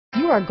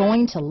are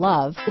going to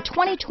love the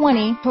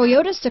 2020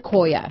 Toyota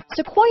Sequoia.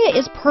 Sequoia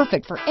is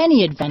perfect for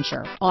any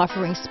adventure,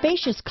 offering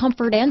spacious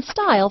comfort and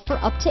style for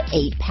up to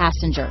 8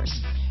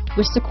 passengers.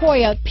 With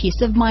Sequoia,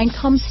 peace of mind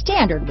comes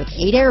standard with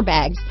 8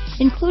 airbags,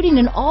 including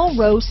an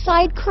all-row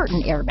side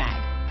curtain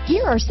airbag.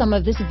 Here are some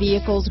of this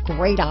vehicle's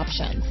great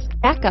options: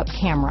 backup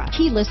camera,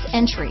 keyless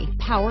entry,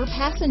 power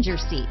passenger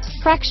seat,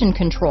 traction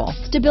control,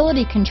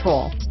 stability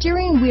control,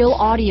 steering wheel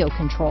audio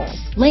controls,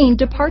 lane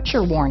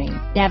departure warning,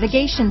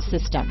 navigation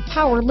system,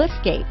 power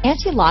liftgate,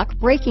 anti-lock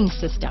braking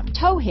system,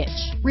 tow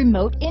hitch,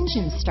 remote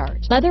engine start,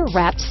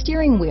 leather-wrapped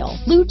steering wheel,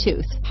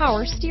 Bluetooth,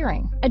 power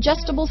steering,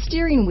 adjustable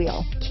steering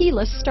wheel,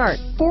 keyless start,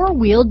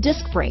 4-wheel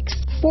disc brakes,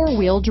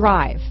 4-wheel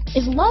drive.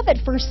 Is love at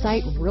first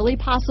sight really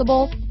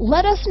possible?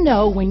 Let us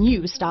know when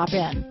you stop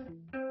in.